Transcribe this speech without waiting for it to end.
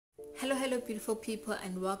Hello beautiful people,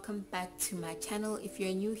 and welcome back to my channel. If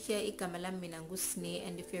you're new here, igama lami mina nguSne,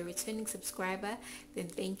 and if you're a returning subscriber, then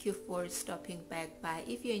thank you for stopping back by.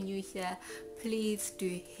 If you're new here, please do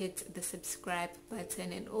hit the subscribe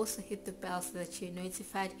button and also hit the bell so that you're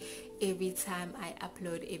notified every time I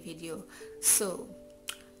upload a video. So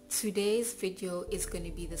today's video is going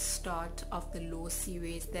to be the start of the law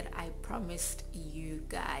series that I promised you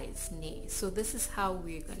guys. So this is how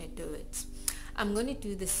we're going to do it. I'm going to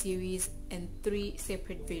do the series in 3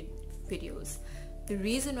 separate videos. The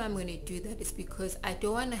reason why I'm going to do that is because I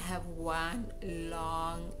don't want to have one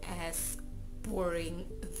long ass boring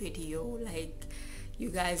video. Like,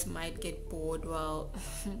 you guys might get bored. Well,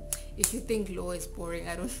 if you think law is boring,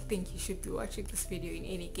 I don't think you should be watching this video in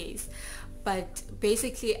any case. But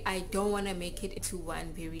basically, I don't want to make it into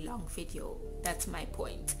one very long video. That's my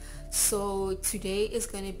point. So today is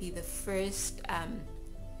going to be the first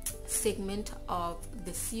segment of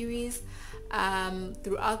the series.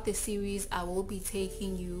 Throughout the series, I will be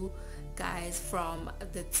taking you guys from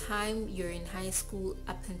the time you're in high school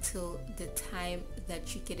up until the time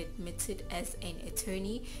that you get admitted as an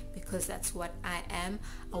attorney, because that's what I am.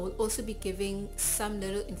 I will also be giving some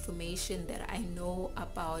little information that I know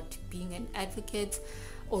about being an advocate,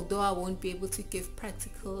 although I won't be able to give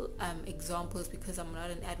practical examples because I'm not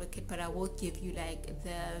an advocate, but I will give you like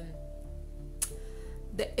the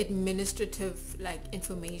administrative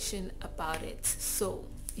information about it. So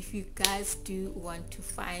if you guys do want to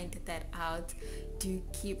find that out, do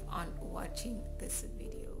keep on watching this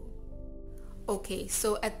video. Okay,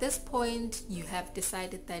 so at this point you have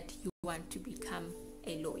decided that you want to become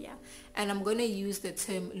a lawyer, and I'm going to use the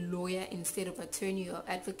term lawyer instead of attorney or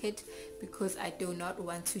advocate because I do not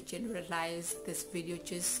want to generalize this video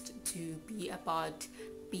just to be about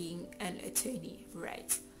being an attorney,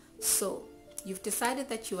 right? So you've decided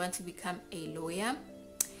that you want to become a lawyer.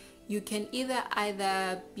 You can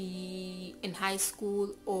either be in high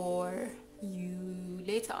school, or you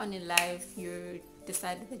later on in life you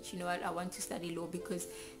decided that, you know what, I want to study law, because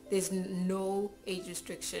there's no age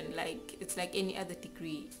restriction. Like, it's like any other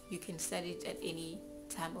degree, you can study it at any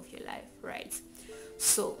time of your life, right?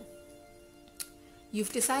 So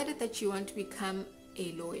you've decided that you want to become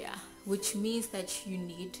a lawyer, which means that you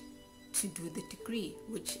need to do the degree,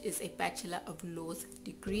 which is a Bachelor of Laws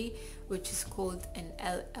degree, which is called an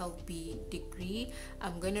LLB degree.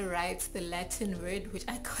 I'm going to write the Latin word, which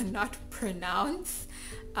I cannot pronounce,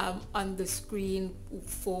 on the screen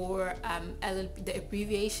for LLB. The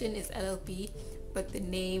abbreviation is LLB, but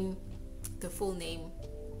the full name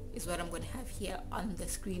is what I'm going to have here on the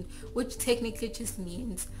screen, which technically just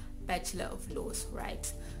means Bachelor of Laws,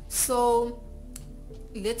 right? So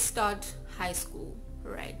let's start high school,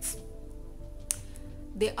 right?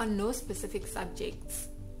 There are no specific subjects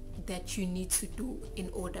that you need to do in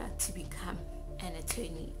order to become an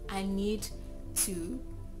attorney. I need to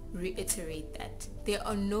reiterate that. There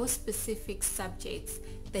are no specific subjects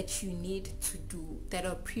that you need to do that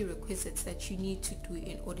are prerequisites that you need to do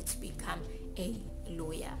in order to become a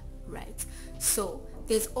lawyer, right? So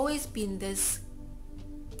there's always been this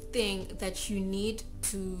thing that you need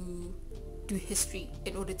to do history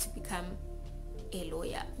in order to become a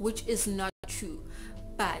lawyer, which is not true.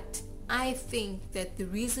 But I think that the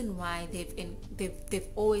reason why they've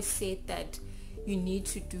always said that you need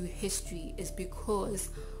to do history is because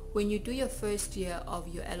when you do your first year of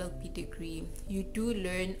your LLB degree, you do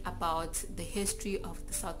learn about the history of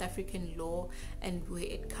the South African law and where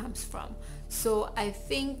it comes from. So I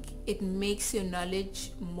think it makes your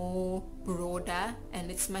knowledge more broader,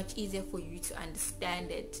 and it's much easier for you to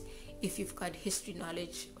understand it if you've got history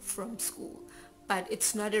knowledge from school. But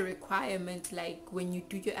it's not a requirement. Like, when you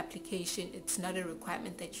do your application, it's not a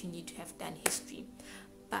requirement that you need to have done history.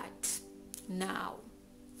 But now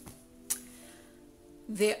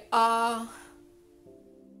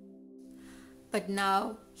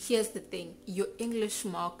here's the thing. Your English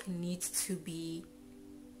mark needs to be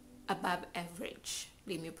above average.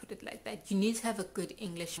 Let me put it like that. You need to have a good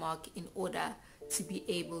English mark in order to be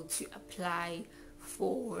able to apply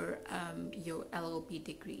for your LLB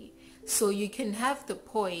degree. So you can have the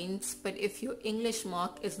points, but if your English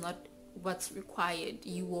mark is not what's required,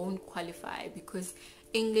 you won't qualify, because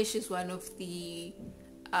English is one of the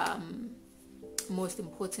most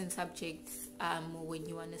important subjects when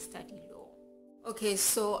you want to study law. Okay,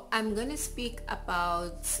 so I'm going to speak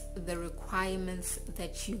about the requirements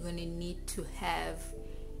that you're going to need to have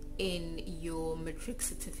in your matric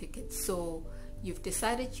certificate. So you've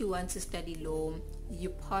decided you want to study law, you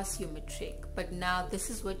pass your matric, but now this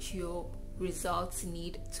is what your results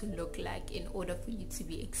need to look like in order for you to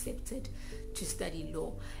be accepted to study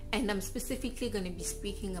law. And I'm specifically going to be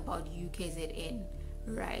speaking about UKZN,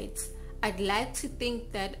 right? I'd like to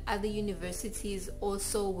think that other universities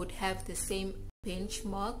also would have the same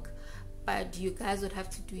benchmark, but you guys would have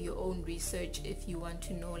to do your own research if you want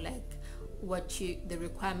to know like the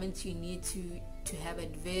requirements you need to have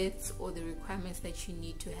at VETS, or the requirements that you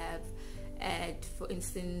need to have at, for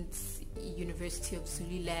instance, University of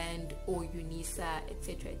Zululand or UNISA,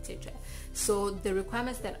 etc., etc. So the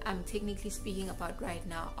requirements that I'm technically speaking about right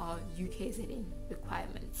now are UKZN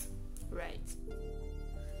requirements, right?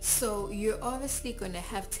 So you're obviously going to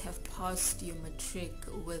have passed your matric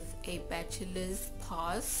with a bachelor's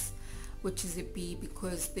pass, which is a B,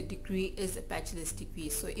 because the degree is a bachelor's degree.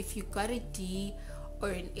 So if you got a D or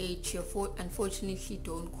an H, you unfortunately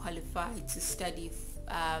don't qualify to study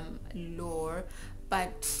law,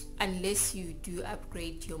 but unless you do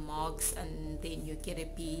upgrade your marks and then you get a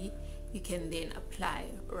B, you can then apply,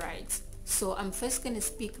 right? So I'm first going to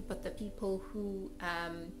speak about the people who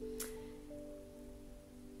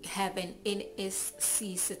have an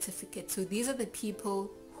NSC certificate. So these are the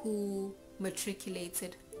people who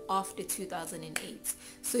matriculated after 2008.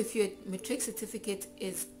 So if your matric certificate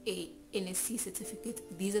is a NSC certificate,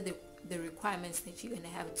 these are the requirements that you're going to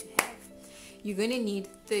have. You're going to need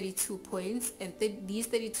 32 points, and these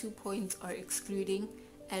 32 points are excluding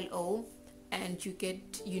LO, and you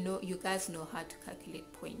get, you guys know how to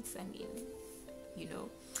calculate points. I mean,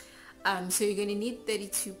 so you're going to need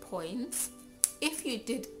 32 points. If you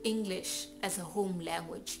did English as a home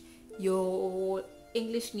language, your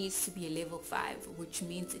English needs to be a level 5, which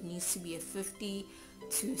means it needs to be a 50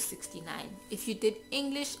 to 69. If you did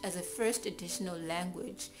English as a first additional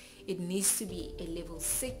language, it needs to be a level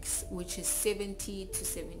 6, which is 70 to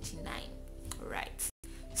 79, right?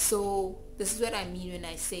 So this is what I mean when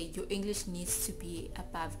I say your English needs to be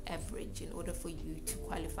above average in order for you to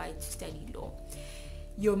qualify to study law.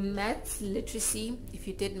 Your maths literacy, if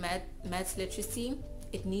you did maths literacy,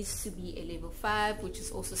 it needs to be a level 5, which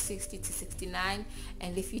is also 60 to 69.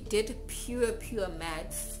 And if you did pure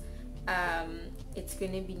maths, it's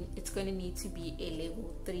gonna need to be a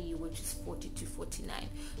level 3, which is 40 to 49.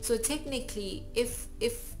 So technically, if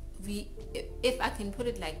I can put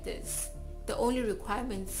it like this, the only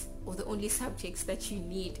requirements or the only subjects that you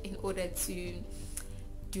need in order to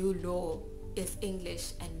do law is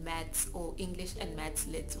English and maths, or English and maths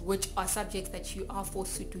lit, which are subjects that you are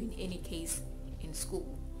forced to do in any case in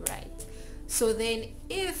school, right? So then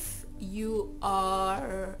if you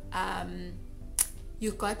are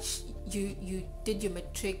you did your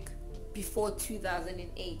matric before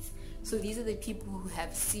 2008, so these are the people who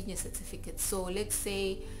have senior certificates. So let's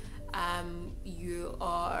say you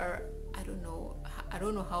are, I don't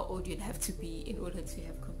know how old you'd have to be in order to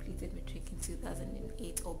have completed matric in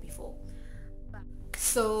 2008 or before.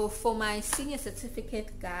 So for my senior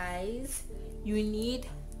certificate, guys, you need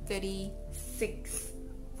 36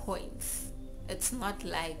 points. It's not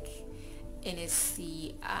like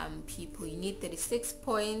NSC people. You need 36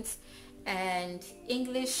 points. And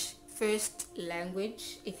English first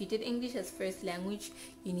language, if you did English as first language,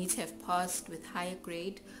 you need to have passed with higher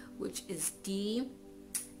grade, which is D.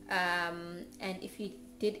 And if you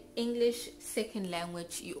did English second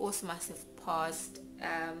language, you also must have passed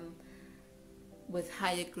with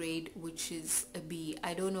higher grade, which is a B.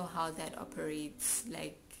 I don't know how that operates,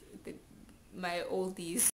 like my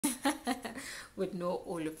oldies would know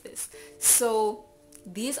all of this. So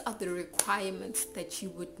these are the requirements that you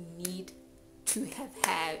would need to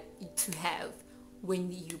have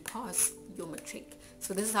when you pass your matric.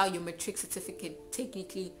 So this is how your matric certificate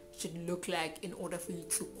technically should look like in order for you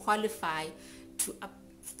to qualify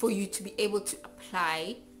for you to be able to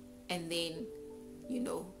apply and then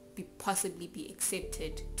possibly be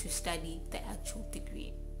accepted to study the actual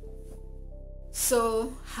degree.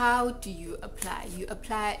 So how do you apply? You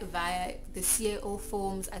apply via the CAO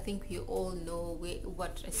forms. I think we all know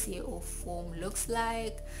what a CAO form looks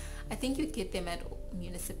like. I think you get them at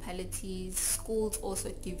municipalities. Schools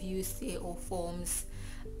also give you CAO forms.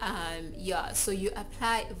 So you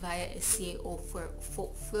apply via a CAO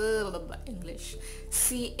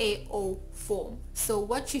CAO form. So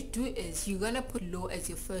what you do is you're gonna put law as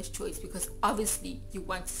your first choice because obviously you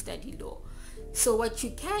want to study law. So what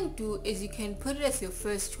you can do is you can put it as your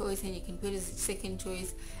first choice, and you can put it as your second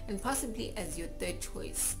choice, and possibly as your third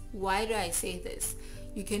choice. Why do I say this?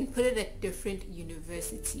 You can put it at different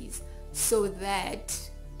universities so that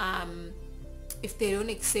if they don't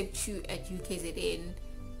accept you at UKZN,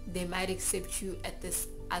 they might accept you at this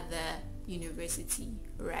other university,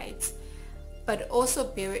 right? But also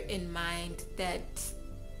bear in mind that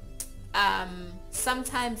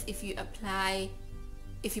Sometimes if you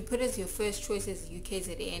put as your first choice as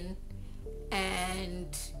UKZN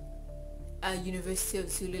and University of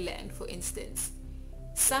Zululand, for instance,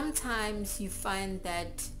 sometimes you find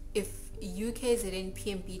that if UKZN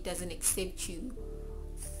PMB doesn't accept you,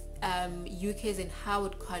 UKZN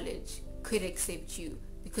Howard College could accept you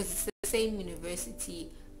because it's the same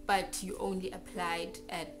university, but you only applied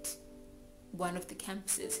at one of the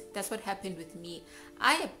campuses. That's what happened with me.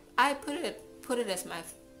 I put it as my,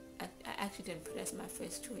 I actually didn't put it as my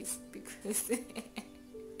first choice because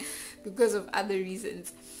because of other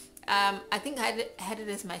reasons. I think I had it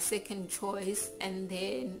as my second choice, and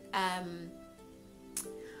then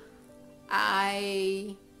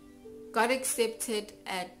I got accepted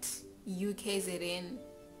at UKZN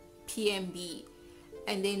PMB,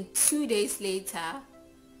 and then 2 days later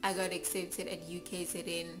I got accepted at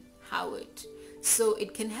UKZN Howard. So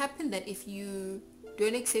it can happen that if you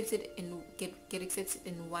don't accept it and get accepted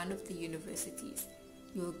in one of the universities,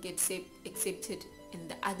 you'll get accepted in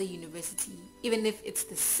the other university, even if it's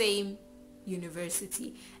the same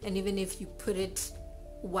university, and even if you put it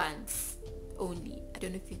once only. I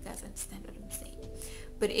don't know if you guys understand what I'm saying,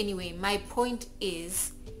 but anyway, my point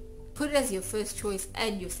is, put it as your first choice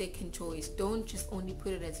and your second choice. Don't just only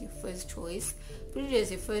put it as your first choice. Put it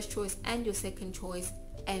as your first choice and your second choice,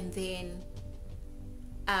 and then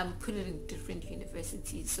put it in different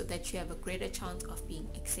universities so that you have a greater chance of being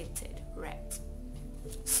accepted, right?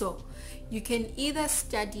 So you can either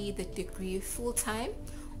study the degree full-time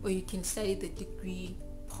or you can study the degree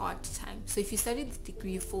part-time. So if you study the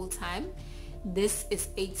degree full-time, this is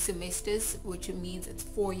 8 semesters, which means it's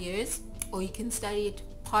 4 years, or you can study it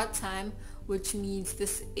part-time, which means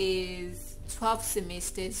this is 12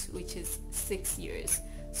 semesters, which is 6 years.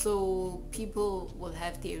 So people will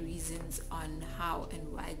have their reasons on how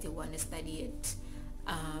and why they want to study it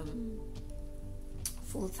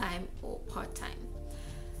full-time or part-time.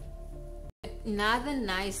 Another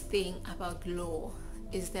nice thing about law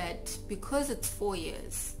is that because it's 4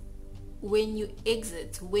 years, when you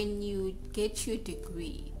exit, when you get your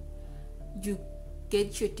degree, you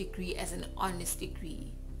get your degree as an honors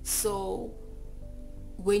degree. So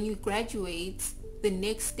when you graduate, the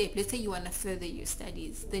next step, let's say you want to further your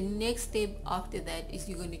studies, the next step after that is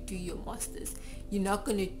you're going to do your masters. You're not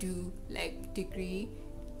going to do like degree,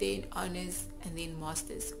 then honors, and then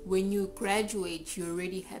masters. When you graduate, you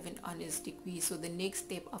already have an honors degree. So the next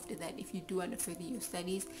step after that, if you do want to further your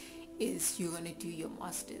studies, is you're going to do your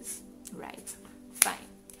masters, right? Fine.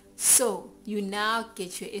 So you now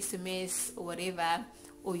get your SMS or whatever,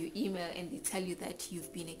 or your email, and they tell you that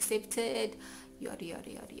you've been accepted, yada yada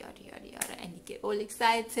yada yada yada yada, and you get all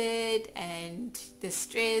excited, and the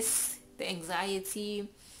stress, the anxiety,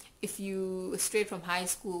 if you straight from high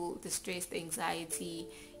school, the stress, the anxiety,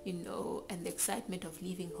 you know, and the excitement of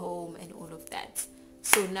leaving home and all of that.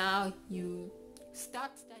 So now you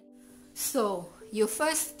start studying. So your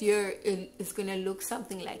first year is gonna look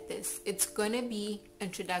something like this. It's gonna be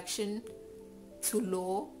introduction to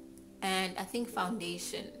law, and I think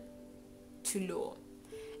foundation to law,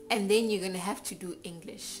 and then you're gonna have to do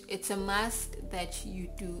English. It's a must that you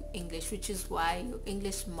do English, which is why your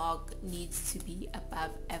English mark needs to be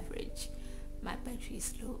above average. My battery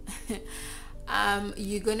is low.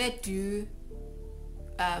 You're gonna do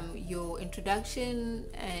your introduction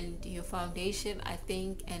and your foundation, I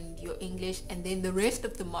think, and your English, and then the rest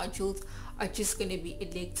of the modules are just going to be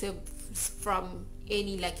electives from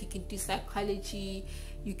any, like you can do psychology,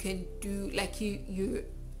 you can do, like you're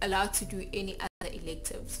allowed to do any other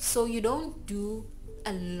electives. So you don't do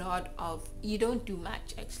a lot of, you don't do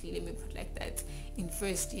much, actually, let me put it like that. In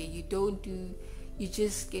first year, you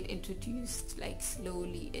just get introduced like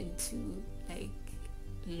slowly into like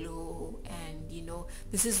law, and you know,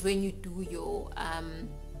 this is when you do your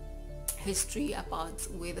history about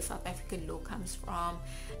where the South African law comes from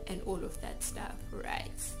and all of that stuff,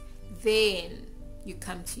 right? Then you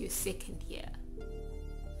come to your second year.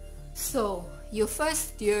 So your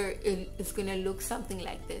first year is gonna look something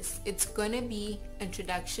like this. It's gonna be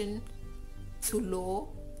introduction to law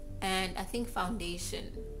and I think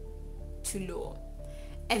foundation to law,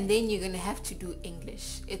 and then you're gonna have to do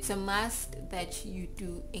English. It's a must that you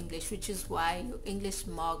do English, which is why your English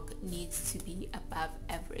mark needs to be above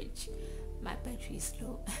average. My battery is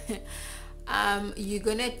low. You're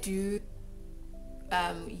gonna do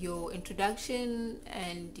your introduction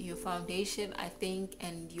and your foundation, I think,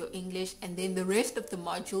 and your English, and then the rest of the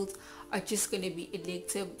modules are just going to be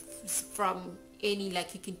electives from any,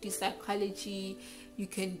 like you can do psychology, you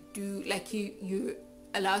can do, like you're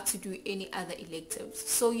allowed to do any other electives.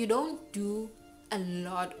 So you don't do a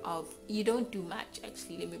lot of, you don't do much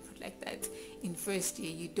actually, let me put it like that. In first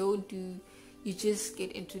year you don't do, you just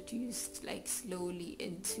get introduced like slowly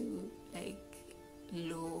into like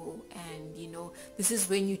law, and you know, this is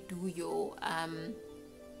when you do your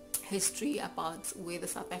history about where the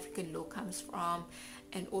South African law comes from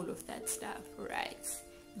and all of that stuff, right?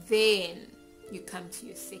 Then you come to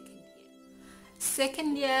your second year.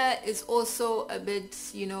 Second year is also a bit,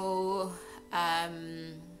 you know,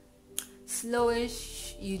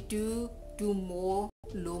 slowish. You do more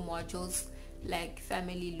law modules like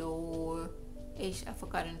family law. I've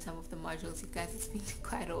forgotten some of the modules, you guys, it's been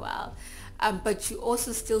quite a while. But you're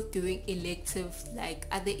also still doing electives, like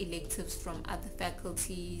other electives from other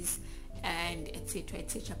faculties and etc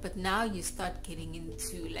etc. But now you start getting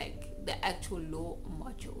into like the actual law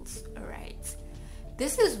modules. All right,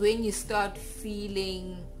 this is when you start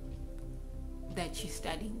feeling that you're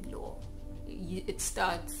studying law. It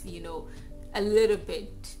starts, you know, a little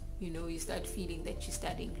bit, you know, you start feeling that you're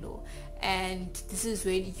studying law. And this is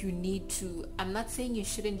where you need to, I'm not saying you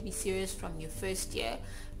shouldn't be serious from your first year,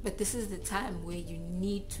 but this is the time where you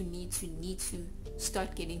need to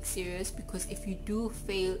start getting serious, because if you do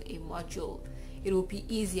fail a module, it will be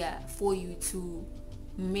easier for you to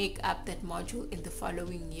make up that module in the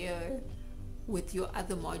following year with your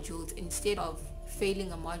other modules. Instead of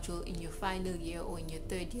failing a module in your final year or in your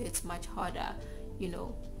third year, it's much harder, you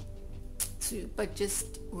know, but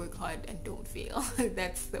just work hard and don't fail.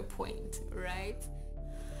 That's the point, right?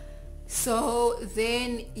 So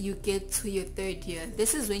then you get to your third year.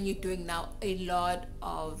 This is when you're doing now a lot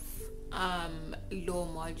of law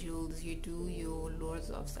modules. You do your laws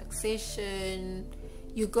of succession,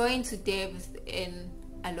 you go into depth in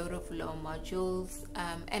a lot of law modules,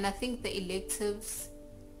 and I think the electives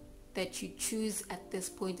that you choose at this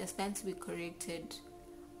point, I stand to be corrected,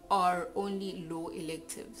 are only law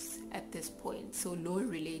electives at this point. So law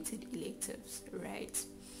related electives, right?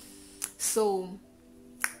 So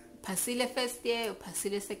passile first year, or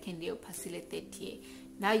passile second year, or passile third year.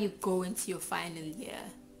 Now you go into your final year.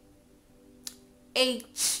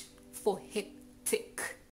 H for hectic,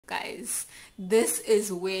 guys. This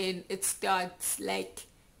is when it starts like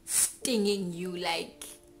stinging you, like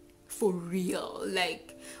for real.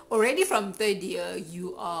 Like already from third year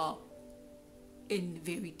you are in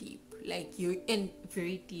very deep, like you're in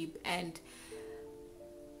very deep. And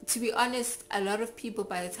to be honest, a lot of people,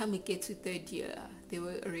 by the time we get to third year, they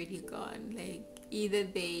were already gone. Like either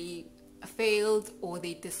they failed or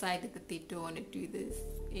they decided that they don't want to do this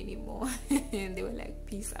anymore and they were like,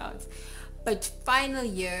 peace out. But final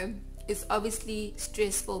year is obviously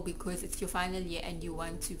stressful because it's your final year and you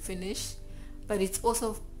want to finish, but it's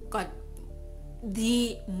also got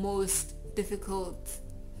the most difficult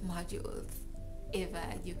modules ever,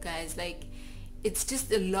 you guys. Like it's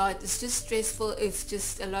just a lot, it's just stressful, it's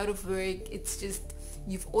just a lot of work. It's just,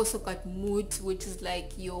 you've also got mood, which is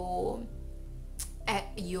like your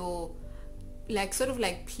like sort of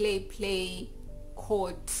like play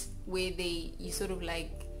court, where you sort of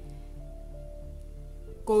like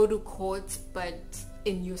go to court but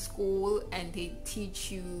in your school, and they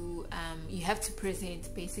teach you, you have to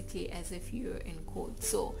present basically as if you're in court.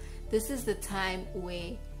 So this is the time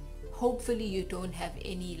where hopefully you don't have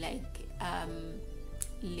any like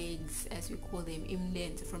legs, as we call them,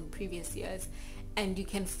 imminent from previous years, and you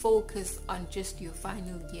can focus on just your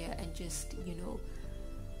final year and just, you know,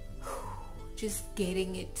 just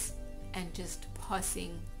getting it and just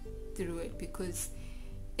passing through it, because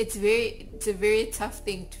it's a very tough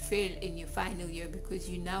thing to fail in your final year, because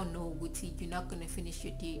you now know Guti, you're not going to finish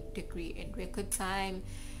your degree in record time.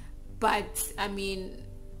 But I mean,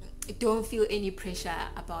 don't feel any pressure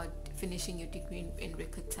about finishing your degree in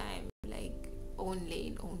record time. Like own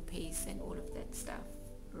lane, own pace, and all of that stuff,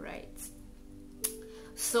 right?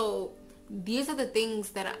 So these are the things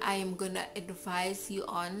that I am gonna advise you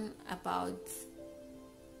on about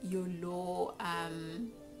your law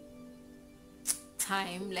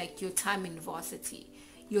time, like your time in varsity.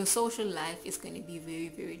 Your social life is going to be very,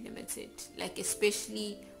 very limited, like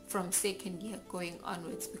especially from second year going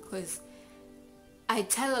onwards, because I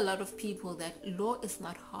tell a lot of people that law is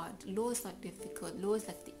not hard, law is not difficult, law is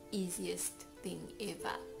like the easiest thing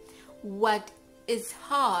ever. What is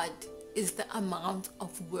hard is the amount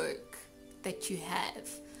of work that you have.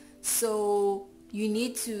 So you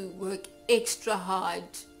need to work extra hard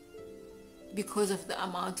because of the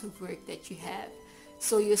amount of work that you have.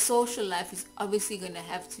 So your social life is obviously going to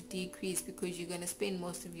have to decrease, because you're going to spend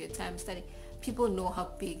most of your time studying. People know how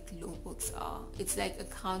big law books are. It's like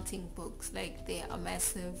accounting books, like they are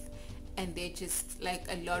massive, and they're just like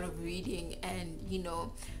a lot of reading, and you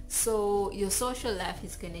know, so your social life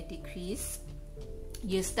is going to decrease.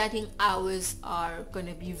 your studying hours are going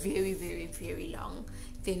to be very, very, very long.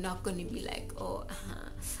 They're not going to be like, oh,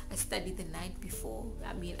 I studied the night before.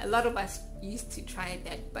 I mean, a lot of us used to try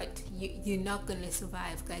that, but you're not going to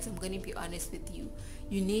survive, guys. I'm going to be honest with you.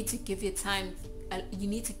 You need to give your time, you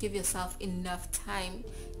need to give yourself enough time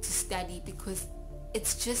to study, because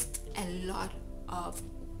it's just a lot of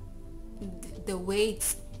the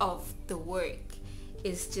weight of the work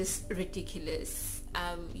is just ridiculous.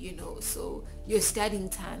 You know, so your studying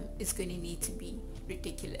time is going to need to be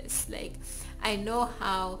ridiculous. Like, I know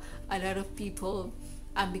how a lot of people,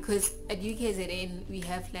 because at UKZN we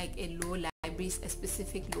have like a law library, a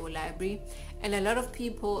specific law library, and a lot of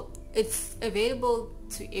people, it's available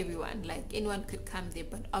to everyone, like anyone could come there,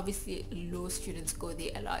 but obviously law students go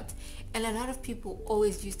there a lot. And a lot of people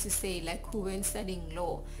always used to say, like, who weren't studying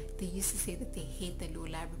law, they used to say that they hate the law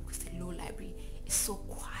library because the law library is so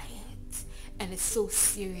quiet and it's so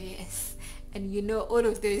serious, and you know, all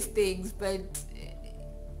of those things. But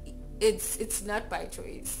it's not by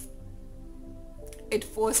choice. It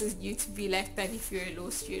forces you to be like that if you're a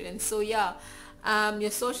law student. So yeah,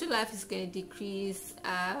 your social life is going to decrease.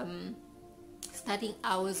 Studying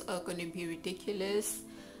hours are going to be ridiculous.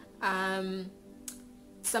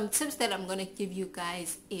 Some tips that I'm going to give you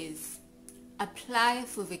guys is apply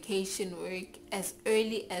for vacation work as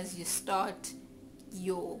early as you start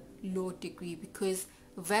your law degree, because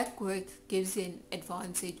vac work gives you an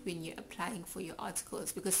advantage when you're applying for your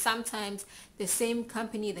articles, because sometimes the same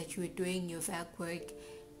company that you were doing your vac work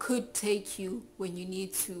could take you when you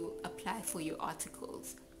need to apply for your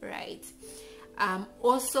articles, right?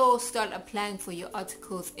 Also start applying for your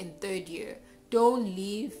articles in third year. Don't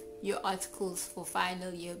leave your articles for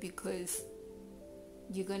final year, because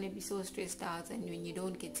you're going to be so stressed out, and when you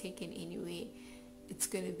don't get taken anyway, it's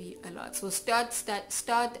going to be a lot. So start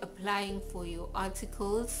applying for your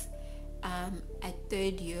articles at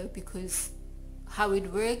third year, because how it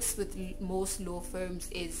works with most law firms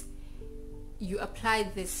is you apply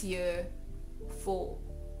this year for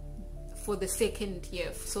the second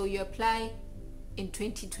year. So you apply in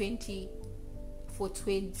 2020 for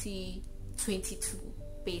 2022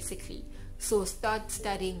 basically. So start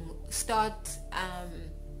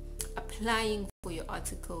applying for your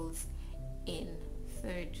articles in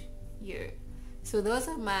third year. So those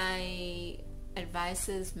are my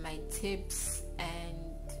advices, my tips, and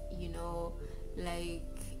you know, like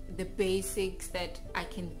the basics that I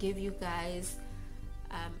can give you guys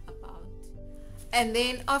about. And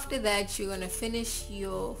then after that, you're gonna finish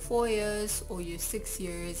your 4 years or your 6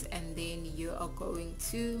 years, and then you are going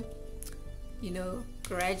to, you know,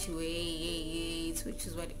 graduate, which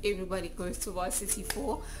is what everybody goes to varsity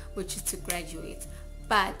for, which is to graduate.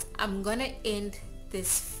 But I'm gonna end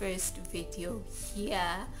this first video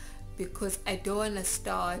here, because I don't want to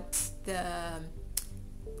start the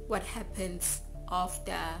what happens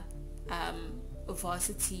after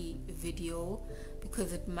varsity video,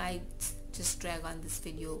 because it might just drag on this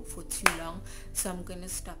video for too long. So I'm gonna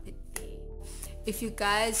stop it there. If you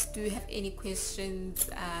guys do have any questions,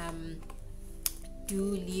 do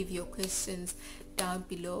leave your questions down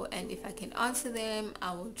below, and if I can answer them,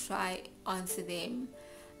 I will try answer them.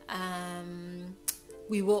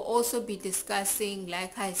 We will also be discussing,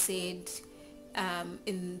 like I said,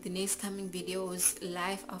 in the next coming videos,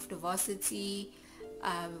 life after varsity,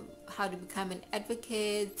 how to become an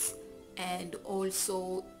advocate, and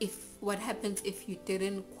also what happens if you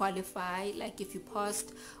didn't qualify, like if you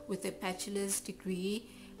passed with a bachelor's degree,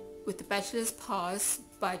 with the bachelor's pass,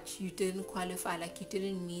 but you didn't qualify, like you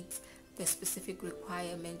didn't meet the specific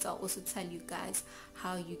requirements. I'll also tell you guys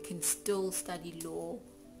how you can still study law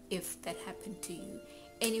if that happened to you.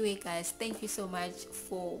 Anyway guys, thank you so much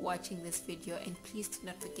for watching this video, and please do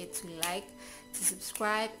not forget to like, to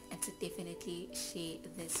subscribe, and to definitely share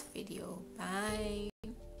this video. Bye.